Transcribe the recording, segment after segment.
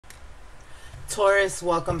Taurus,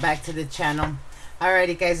 welcome back to the channel.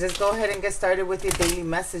 Alrighty guys, let's go ahead and get started with your daily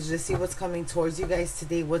message. Let's see what's coming towards you guys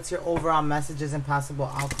today. What's your overall messages and possible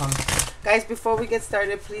outcomes? Guys, before we get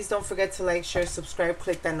started, please don't forget to like, share, subscribe,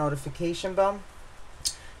 click that notification bell.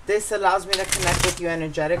 This allows me to connect with you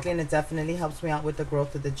energetically, and it definitely helps me out with the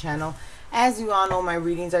growth of the channel. As you all know, my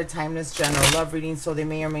readings are timeless, general love readings, so they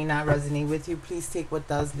may or may not resonate with you. Please take what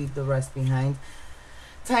does, leave the rest behind.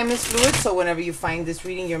 Time is fluid, so whenever you find this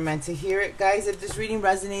reading, you're meant to hear it. Guys, if this reading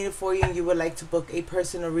resonated for you and you would like to book a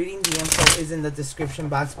personal reading, the info is in the description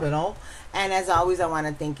box below. And as always, I want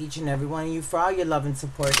to thank each and every one of you for all your love and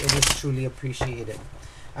support. It is truly appreciated.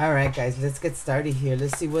 Alright guys, let's get started here.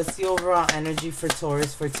 Let's see what's the overall energy for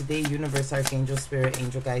Taurus for today. Universe, Archangel, Spirit,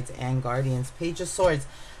 Angel Guides, and Guardians. Page of Swords.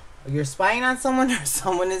 You're spying on someone or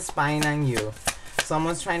someone is spying on you.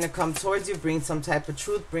 Someone's trying to come towards you, bring some type of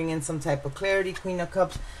truth, bring in some type of clarity. Queen of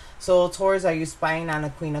Cups. So Taurus, are you spying on a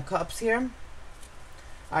Queen of Cups here?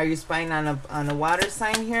 Are you spying on a water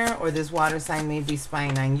sign here? Or this water sign may be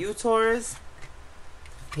spying on you, Taurus?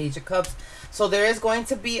 Page of Cups. So there is going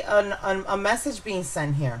to be a message being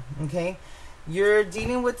sent here, okay? You're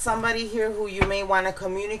dealing with somebody here who you may want to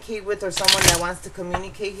communicate with, or someone that wants to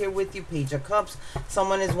communicate here with you. Page of Cups.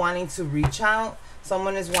 Someone is wanting to reach out.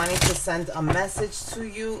 Someone is wanting to send a message to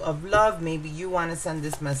you of love. Maybe you want to send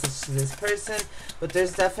this message to this person. But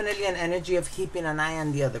there's definitely an energy of keeping an eye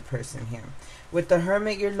on the other person here. With the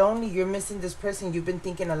Hermit, you're lonely. You're missing this person. You've been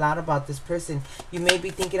thinking a lot about this person. You may be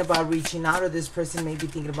thinking about reaching out, or this person may be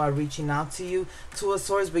thinking about reaching out to you. Two of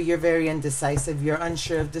Swords, but you're very indecisive. You're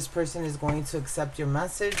unsure if this person is going to accept your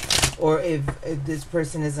message, or if this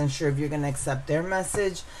person is unsure if you're going to accept their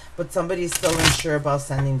message. But somebody is still unsure about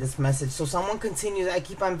sending this message. So someone continues. I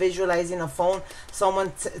keep on visualizing a phone.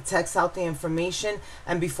 Someone texts out the information,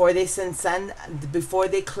 and before they before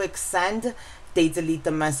they click send, they delete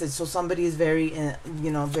the message. So somebody is very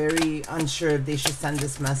very unsure if they should send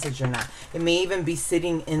this message or not. It may even be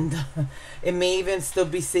sitting in the it may even still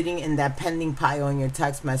be sitting in that pending pile in your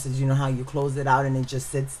text message. You know how you close it out and it just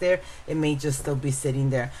sits there? It may just still be sitting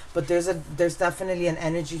there. But there's definitely an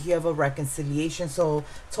energy here of a reconciliation. So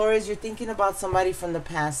Taurus, you're thinking about somebody from the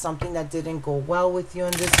past, something that didn't go well with you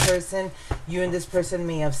and this person. You and this person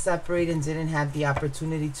may have separated and didn't have the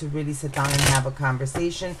opportunity to really sit down and have a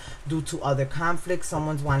conversation due to other conflict.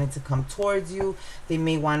 Someone's wanting to come towards you. They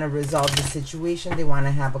may want to resolve the situation. They want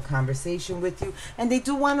to have a conversation with you, and they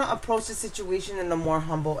do want to approach the situation in a more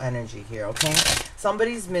humble energy here, okay?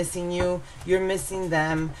 Somebody's missing you. You're missing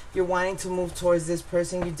them. You're wanting to move towards this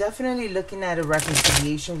person. You're definitely looking at a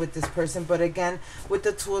reconciliation with this person, but again, with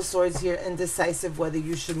the Two of Swords here, indecisive whether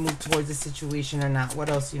you should move towards the situation or not. What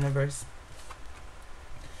else, universe?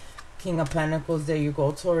 King of Pentacles. There you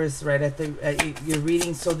go, Taurus, right at your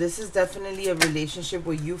reading. So this is definitely a relationship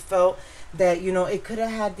where you felt that, it could have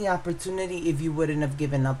had the opportunity if you wouldn't have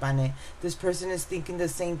given up on it. This person is thinking the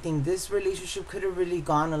same thing. This relationship could have really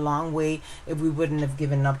gone a long way if we wouldn't have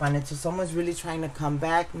given up on it. So someone's really trying to come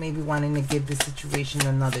back, maybe wanting to give the situation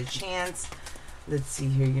another chance. Let's see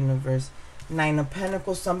here, universe. Nine of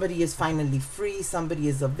Pentacles. Somebody is finally free. Somebody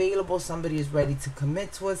is available. Somebody is ready to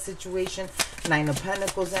commit to a situation. Nine of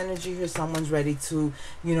Pentacles energy here. Someone's ready to,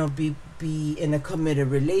 be in a committed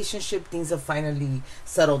relationship. Things have finally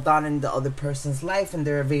settled down in the other person's life, and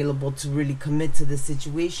they're available to really commit to the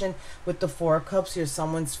situation. With the Four of Cups here,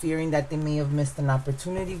 someone's fearing that they may have missed an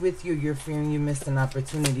opportunity with you. You're fearing you missed an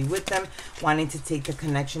opportunity with them, wanting to take the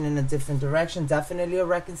connection in a different direction. Definitely a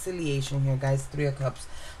reconciliation here, guys. Three of Cups.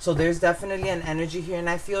 So there's definitely an energy here,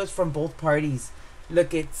 and I feel it's from both parties.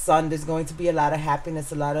 Look at Sun. There's going to be a lot of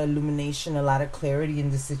happiness, a lot of illumination, a lot of clarity in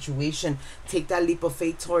this situation. Take that leap of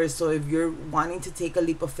faith, Taurus. So if you're wanting to take a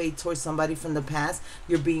leap of faith towards somebody from the past,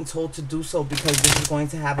 you're being told to do so, because this is going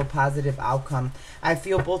to have a positive outcome. I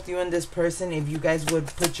feel both you and this person, if you guys would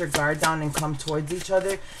put your guard down and come towards each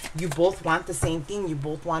other, you both want the same thing. You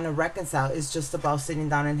both want to reconcile. It's just about sitting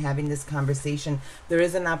down and having this conversation. There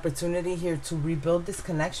is an opportunity here to rebuild this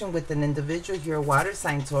connection with an individual here, a water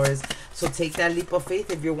sign, Taurus. So take that leap of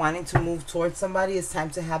faith. If you're wanting to move towards somebody, it's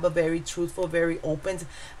time to have a very truthful, very open,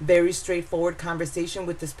 very straightforward conversation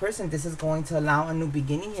with this person. This is going to allow a new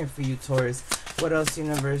beginning here for you, Taurus. What else,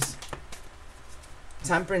 universe?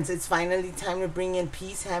 Temperance. It's finally time to bring in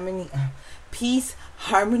peace,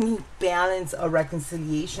 harmony, balance, a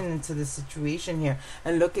reconciliation into the situation here.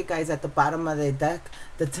 And look at, guys, at the bottom of the deck,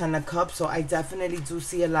 the Ten of Cups. So I definitely do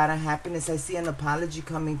see a lot of happiness. I see an apology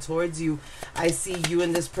coming towards you. I see you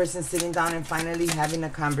and this person sitting down and finally having a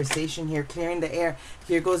conversation here, clearing the air.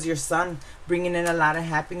 Here goes your Sun, bringing in a lot of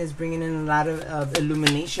happiness, bringing in a lot of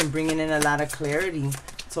illumination, bringing in a lot of clarity.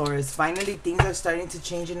 Taurus. Finally, things are starting to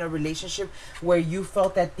change in a relationship where you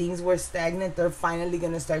felt that things were stagnant. They're finally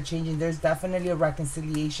going to start changing. There's definitely a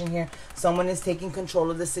reconciliation here. Someone is taking control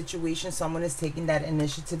of the situation. Someone is taking that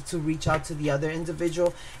initiative to reach out to the other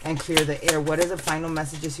individual and clear the air. What are the final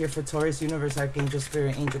messages here for Taurus, universe, archangel,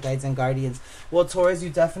 spirit, angel, guides, and guardians? Well, Taurus, you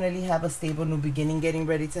definitely have a stable new beginning getting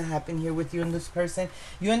ready to happen here with you and this person.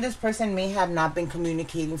 You and this person may have not been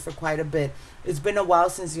communicating for quite a bit. It's been a while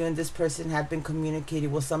since you and this person have been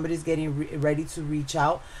communicating. Well, somebody's getting ready to reach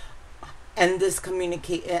out and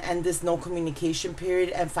this no communication period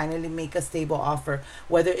and finally make a stable offer,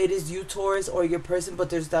 whether it is you, Taurus, or your person. But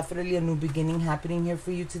there's definitely a new beginning happening here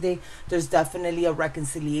for you today. There's definitely a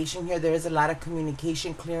reconciliation here. There is a lot of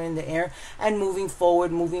communication clearing the air and moving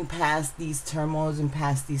forward, moving past these turmoils and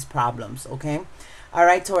past these problems. Okay. All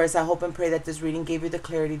right, Taurus, I hope and pray that this reading gave you the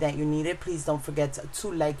clarity that you needed. Please don't forget to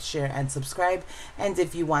like, share, and subscribe. And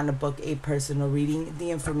if you want to book a personal reading, the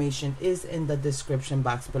information is in the description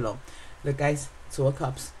box below. Look, guys, Two of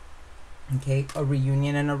Cups. Okay, a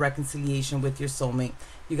reunion and a reconciliation with your soulmate.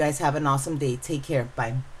 You guys have an awesome day. Take care.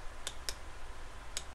 Bye.